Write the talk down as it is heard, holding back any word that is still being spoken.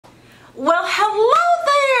Well,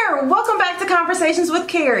 hello there. Welcome back to Conversations with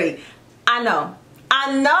Carrie. I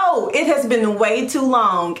know it has been way too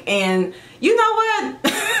long, and you know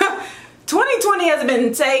what? 2020 has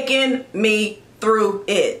been taking me through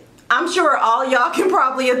it. I'm sure all y'all can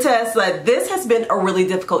probably attest that this has been a really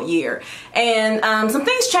difficult year, and some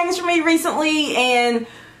things changed for me recently, and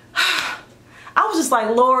I was just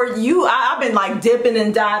like, Lord, I've been like dipping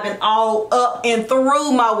and diving all up and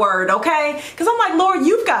through my word, okay? Because I'm like, Lord,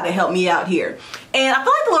 you've got to help me out here. And I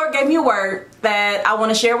feel like the Lord gave me a word that I want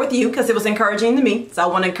to share with you because it was encouraging to me. So I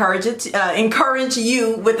want to encourage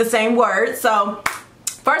you with the same word. So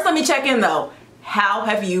first, let me check in though. How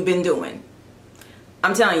have you been doing?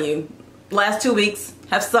 I'm telling you, last 2 weeks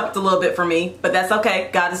have sucked a little bit for me, but that's okay.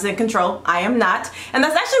 God is in control. I am not. And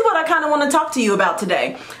that's actually what I kind of want to talk to you about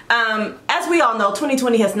today. As we all know,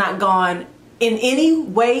 2020 has not gone in any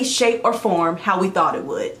way, shape, or form how we thought it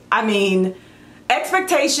would. I mean,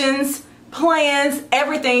 expectations, plans,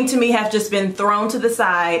 everything to me have just been thrown to the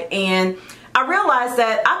side, and I realized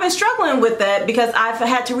that I've been struggling with that because I've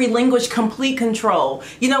had to relinquish complete control.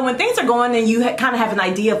 You know, when things are going and you kind of have an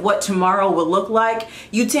idea of what tomorrow will look like,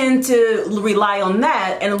 you tend to rely on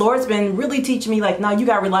that. And the Lord's been really teaching me, like, no, you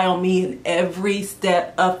got to rely on me in every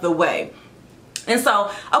step of the way. And so,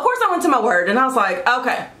 of course, I went to my word and I was like,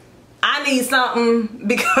 okay, I need something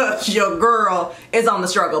because your girl is on the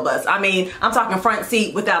struggle bus. I mean, I'm talking front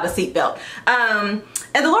seat without a seatbelt.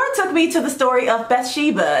 And the Lord took me to the story of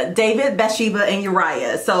Bathsheba, David, Bathsheba, and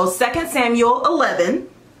Uriah. So 2 Samuel 11.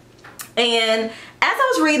 And as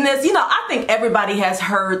I was reading this, you know, I think everybody has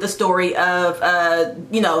heard the story of,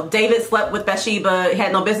 you know, David slept with Bathsheba,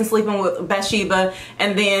 had no business sleeping with Bathsheba,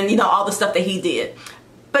 and then, you know, all the stuff that he did.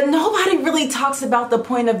 But nobody really talks about the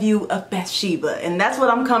point of view of Bathsheba, and that's what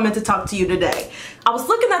I'm coming to talk to you today. I was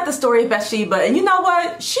looking at the story of Bathsheba, and you know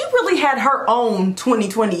what? She really had her own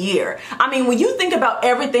 2020 year. I mean, when you think about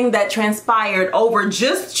everything that transpired over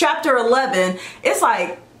just chapter 11, it's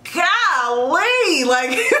like, golly,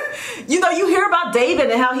 like, you know, you hear about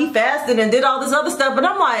David and how he fasted and did all this other stuff, but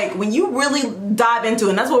I'm like, when you really dive into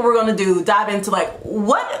it, and that's what we're going to do, dive into like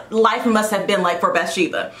what life must have been like for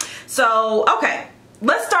Bathsheba. So, okay.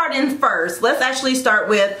 Let's start in first. Let's actually start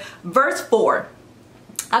with verse 4.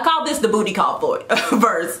 I call this the booty call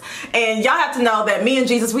verse. And y'all have to know that me and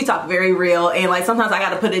Jesus, we talk very real. And like sometimes I got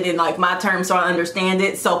to put it in like my terms so I understand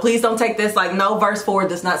it. So please don't take this like, no, verse 4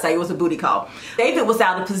 does not say it was a booty call. David was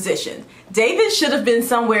out of position. David should have been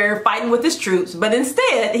somewhere fighting with his troops, but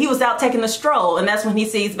instead he was out taking a stroll. And that's when he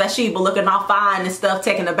sees Bathsheba looking all fine and stuff,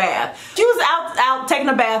 taking a bath. She was out taking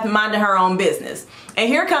a bath, minding her own business. And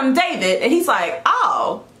here comes David, and he's like,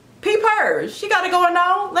 oh, peep her. She got it going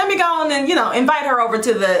on. Let me go on and, you know, invite her over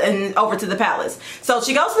to the palace. So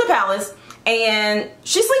she goes to the palace, and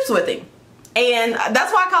she sleeps with him. And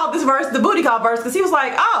that's why I called this verse the booty call verse, because he was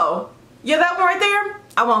like, oh, yeah, that one right there?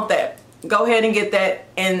 I want that. Go ahead and get that,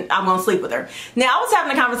 and I'm going to sleep with her. Now, I was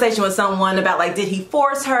having a conversation with someone about, like, did he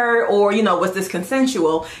force her, or, you know, was this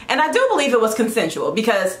consensual? And I do believe it was consensual,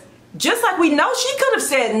 because just like we know, she could have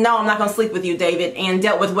said, no, I'm not going to sleep with you, David, and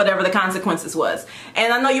dealt with whatever the consequences was.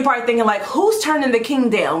 And I know you're probably thinking, like, who's turning the king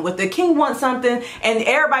down? Would the king want something? And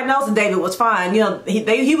everybody knows that David was fine. You know,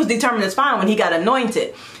 he was determined as fine when he got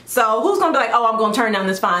anointed. So who's going to be like, oh, I'm going to turn down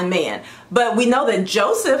this fine man? But we know that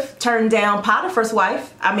Joseph turned down Potiphar's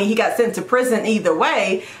wife. I mean, he got sent to prison either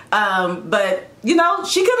way. But, you know,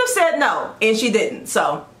 she could have said no, and she didn't.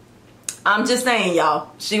 So I'm just saying,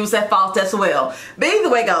 y'all, she was at fault as well. But either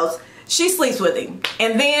way it goes, she sleeps with him.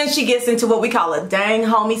 And then she gets into what we call a dang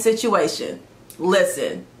homie situation.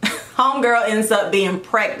 Listen, homegirl ends up being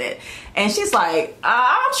pregnant. And she's like,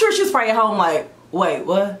 I'm sure she was probably at home like, wait,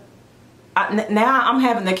 what? Now I'm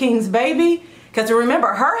having the king's baby? Because remember,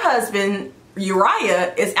 her husband,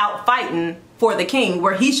 Uriah, is out fighting for the king,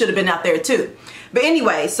 where he should have been out there too. But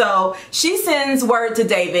anyway, so she sends word to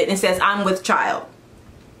David and says, I'm with child.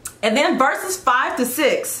 And then verses 5 to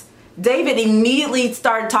 6, David immediately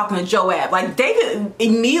started talking to Joab. Like, David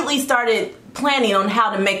immediately started planning on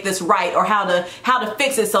how to make this right, or how to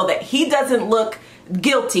fix it so that he doesn't look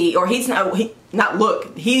guilty, or he isn't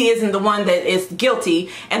the one that is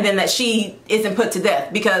guilty, and then that she isn't put to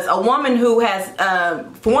death. Because a woman who has,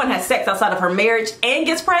 for one, has sex outside of her marriage and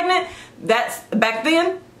gets pregnant, that's, back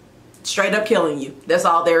then, straight up killing you. That's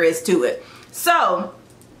all there is to it. So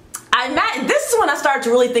this is when I started to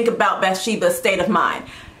really think about Bathsheba's state of mind.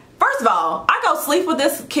 First of all, I go sleep with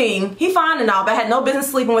this king. He fine and all, but I had no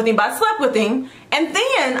business sleeping with him, but I slept with him. And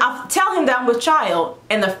then I tell him that I'm with child,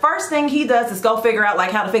 and the first thing he does is go figure out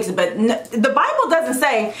like how to fix it. But the Bible doesn't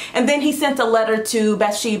say. And then he sent a letter to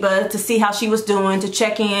Bathsheba to see how she was doing, to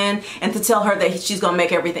check in, and to tell her that she's gonna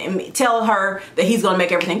make everything, tell her that he's gonna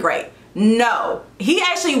make everything great. No, he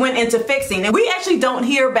actually went into fixing, and we actually don't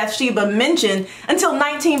hear Bathsheba mentioned until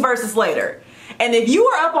 19 verses later. And if you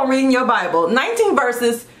are up on reading your Bible, 19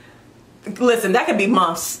 verses, listen, that could be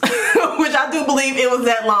months, which I do believe it was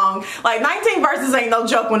that long. Like 19 verses ain't no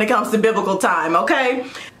joke when it comes to biblical time, okay?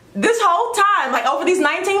 This whole time, like over these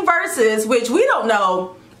 19 verses, which we don't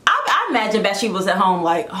know, I imagine Bathsheba was at home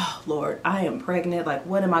like, oh Lord, I am pregnant. Like,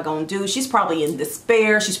 what am I going to do? She's probably in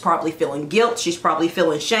despair. She's probably feeling guilt. She's probably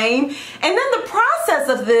feeling shame. And then the process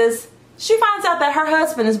of this, she finds out that her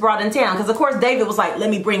husband is brought in town. Because, of course, David was like, let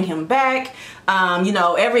me bring him back. You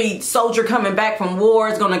know, every soldier coming back from war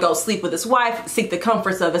is going to go sleep with his wife, seek the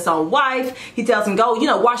comforts of his own wife. He tells him, go, you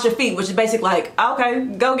know, wash your feet, which is basically like, okay,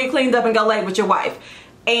 go get cleaned up and go lay with your wife.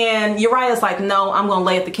 And Uriah's like, no, I'm going to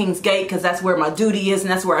lay at the king's gate because that's where my duty is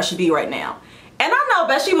and that's where I should be right now. And I know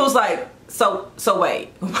Bathsheba was like, so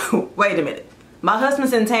wait, wait a minute. My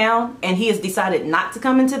husband's in town and he has decided not to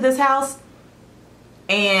come into this house.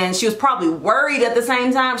 And she was probably worried at the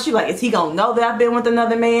same time. She was like, is he going to know that I've been with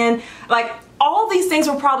another man? Like, all these things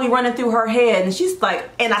were probably running through her head. And she's like,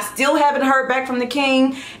 and I still haven't heard back from the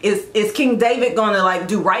king. Is King David going to like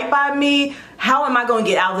do right by me? How am I going to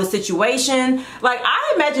get out of this situation? Like,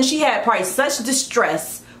 I imagine she had probably such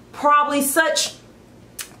distress, probably such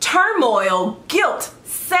turmoil, guilt,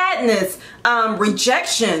 sadness,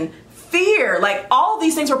 rejection, fear. Like, all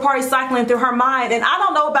these things were probably cycling through her mind. And I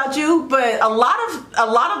don't know about you, but a lot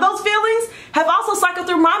of those feelings have also cycled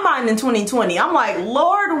through my mind in 2020. I'm like,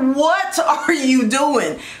 Lord, what are you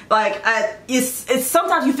doing? Like, it's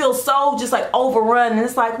sometimes you feel so just like overrun, and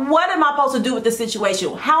it's like, what am I supposed to do with this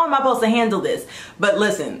situation? How am I supposed to handle this? But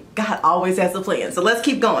listen, God always has a plan. So let's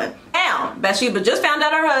keep going. Now, Bathsheba just found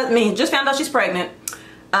out she's pregnant.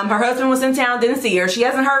 Her husband was in town, didn't see her. She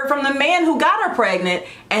hasn't heard from the man who got her pregnant.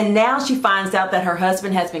 And now she finds out that her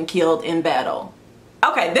husband has been killed in battle.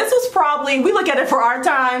 Okay, this was probably, we look at it for our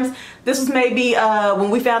times, this was maybe when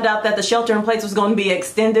we found out that the shelter in place was going to be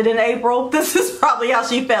extended in April. This is probably how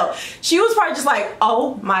she felt. She was probably just like,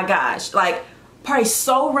 oh my gosh, like probably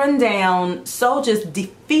so run down, so just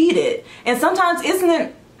defeated. And sometimes, isn't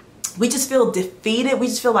it, we just feel defeated. We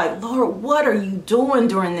just feel like, Lord, what are you doing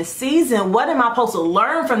during this season? What am I supposed to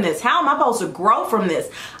learn from this? How am I supposed to grow from this?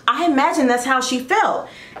 I imagine that's how she felt.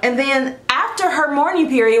 And then after her mourning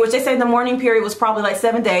period, which they say the mourning period was probably like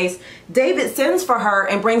 7 days, David sends for her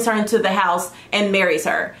and brings her into the house and marries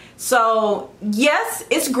her. So yes,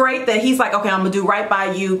 it's great that he's like, okay, I'm gonna do right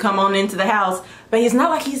by you, come on into the house. But it's not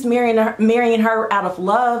like he's marrying her out of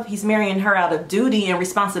love. He's marrying her out of duty and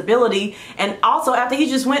responsibility. And also after he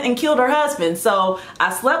just went and killed her husband. So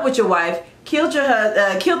I slept with your wife, killed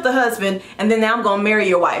the husband, and then now I'm gonna marry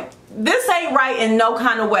your wife. This ain't right in no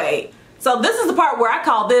kind of way. So this is the part where I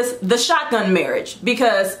call this the shotgun marriage,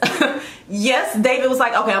 because yes, David was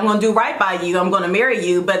like, okay, I'm going to do right by you. I'm going to marry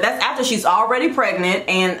you. But that's after she's already pregnant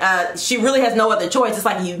and she really has no other choice. It's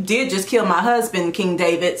like, you did just kill my husband, King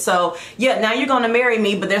David. So yeah, now you're going to marry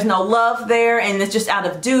me, but there's no love there. And it's just out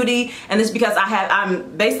of duty. And it's because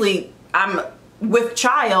I'm with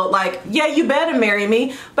child. Like, yeah, you better marry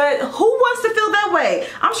me. But who wants to feel that way?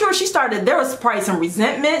 I'm sure there was probably some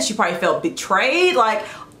resentment. She probably felt betrayed. Like,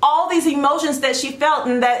 all these emotions that she felt.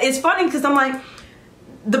 And that it's funny because I'm like,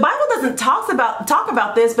 the Bible doesn't talk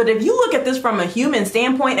about this, but if you look at this from a human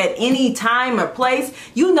standpoint at any time or place,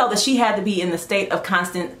 you know that she had to be in the state of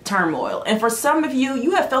constant turmoil. And for some of you,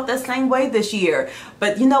 you have felt that same way this year.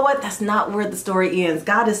 But you know what? That's not where the story ends.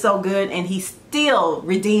 God is so good and he still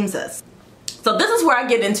redeems us. So this is where I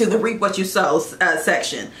get into the reap what you sow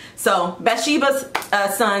section. So Bathsheba's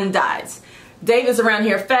son dies. David's around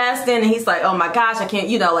here fasting and he's like, oh my gosh, I can't,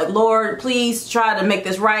 like, Lord, please try to make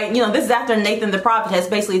this right. This is after Nathan the prophet has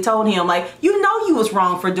basically told him, like, you was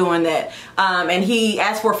wrong for doing that. And he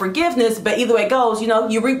asked for forgiveness, but either way it goes,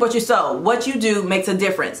 you reap what you sow. What you do makes a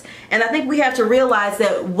difference. And I think we have to realize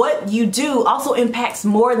that what you do also impacts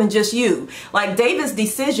more than just you. Like, David's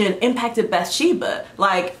decision impacted Bathsheba.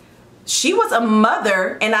 Like, she was a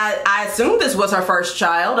mother, and I assume this was her first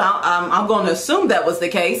child. I'm going to assume that was the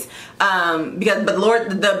case, but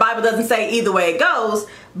the Bible doesn't say either way it goes.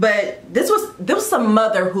 But this was a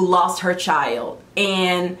mother who lost her child,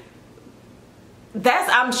 and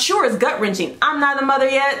I'm sure it's gut-wrenching. I'm not a mother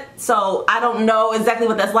yet, so I don't know exactly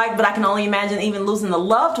what that's like, but I can only imagine even losing a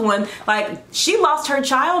loved one. Like, she lost her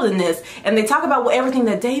child in this, and they talk about everything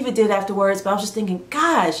that David did afterwards, but I was just thinking,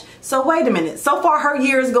 gosh, so wait a minute. So far, her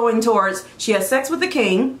year is going towards, she has sex with the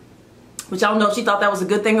king, which I don't know if she thought that was a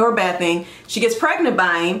good thing or a bad thing. She gets pregnant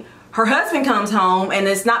by him. Her husband comes home and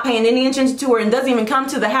is not paying any attention to her and doesn't even come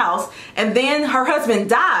to the house. And then her husband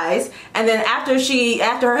dies. And then after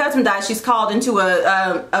her husband dies, she's called into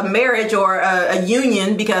a marriage or a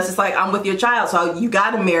union, because it's like, I'm with your child, so you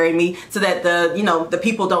got to marry me so that the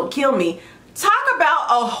people don't kill me. Talk about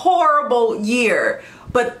a horrible year.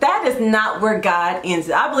 But that is not where God ends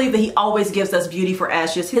it. I believe that he always gives us beauty for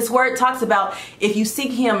ashes. His word talks about if you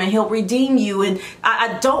seek him and he'll redeem you. And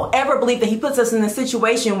I don't ever believe that he puts us in a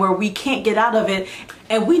situation where we can't get out of it.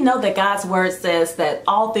 And we know that God's word says that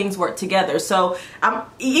all things work together. So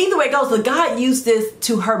either way it goes, God used this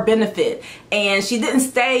to her benefit. And she didn't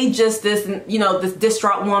stay just this, this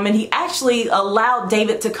distraught woman. He actually allowed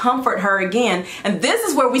David to comfort her again. And this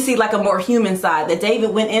is where we see like a more human side, that David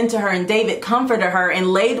went into her and David comforted her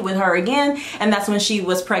and laid with her again. And that's when she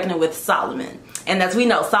was pregnant with Solomon. And as we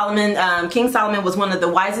know, King Solomon was one of the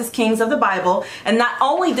wisest kings of the Bible. And not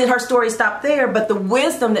only did her story stop there, but the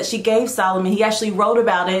wisdom that she gave Solomon, he actually wrote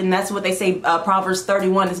about it. And that's what they say Proverbs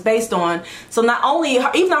 31 is based on. So not only,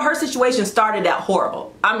 even though her situation started out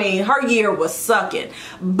horrible, I mean, her year was sucking,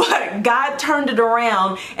 but God turned it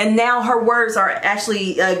around. And now her words are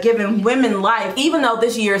actually giving women life, even though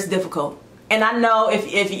this year is difficult. And I know if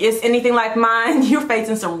it's anything like mine, you're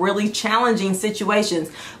facing some really challenging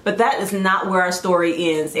situations, but that is not where our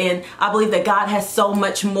story ends. And I believe that God has so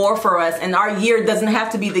much more for us, and our year doesn't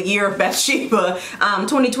have to be the year of Bathsheba.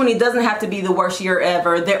 2020 doesn't have to be the worst year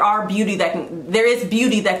ever. There is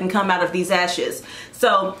beauty that can come out of these ashes.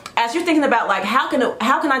 So as you're thinking about like, how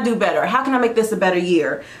can I do better? How can I make this a better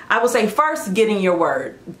year? I will say first, get in your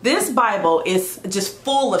word. This Bible is just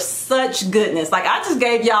full of such goodness. Like, I just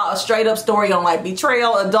gave y'all a straight up story on like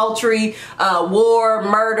betrayal, adultery, war,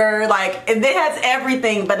 murder. Like, it has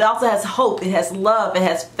everything, but it also has hope. It has love. It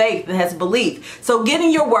has faith. It has belief. So get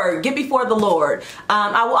in your word. Get before the Lord.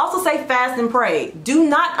 I will also say fast and pray. Do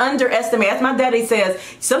not underestimate. As my daddy says,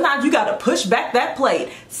 sometimes you got to push back that plate.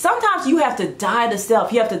 Sometimes you have to die to self.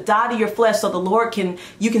 You have to die to your flesh so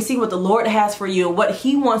you can see what the Lord has for you and what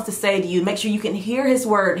he wants to say to you. Make sure you can hear his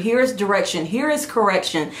word, hear his direction, hear his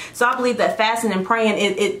correction. So I believe that fasting and praying,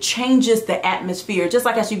 it changes the atmosphere. Just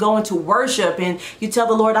like as you go into worship and you tell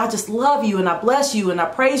the Lord, I just love you and I bless you and I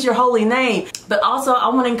praise your holy name. But also I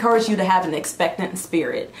want to encourage you to have an expectant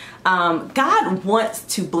spirit. God wants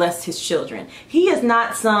to bless his children. He is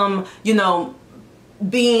not some,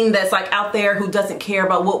 being that's like out there who doesn't care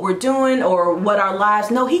about what we're doing or what our lives.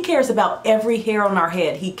 No, he cares about every hair on our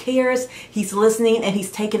head. He cares, he's listening, and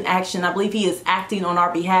he's taking action. I believe he is acting on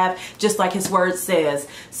our behalf, just like his word says.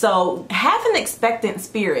 So have an expectant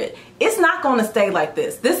spirit. It's not going to stay like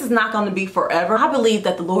this. This is not going to be forever. I believe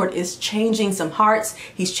that the Lord is changing some hearts.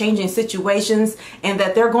 He's changing situations, and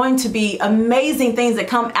that there are going to be amazing things that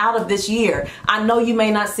come out of this year. I know you may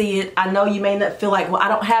not see it. I know you may not feel like, well, I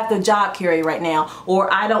don't have the job, Carrie, right now,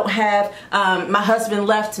 or I don't have, my husband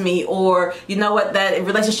left me, or you know what, that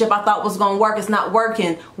relationship I thought was going to work is not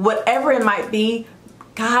working. Whatever it might be,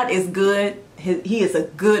 God is good. He is a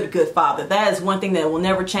good father. That is one thing that will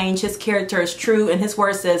never change. His character is true, and his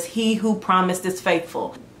word says, he who promised is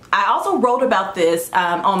faithful. I also wrote about this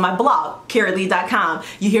on my blog, carrielee.com.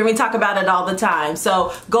 You hear me talk about it all the time.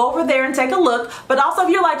 So go over there and take a look. But also, if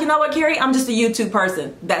you're like, you know what, Carrie, I'm just a YouTube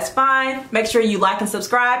person, that's fine. Make sure you like and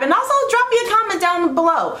subscribe. And also drop me a comment down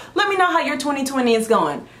below. Let me know how your 2020 is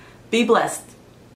going. Be blessed.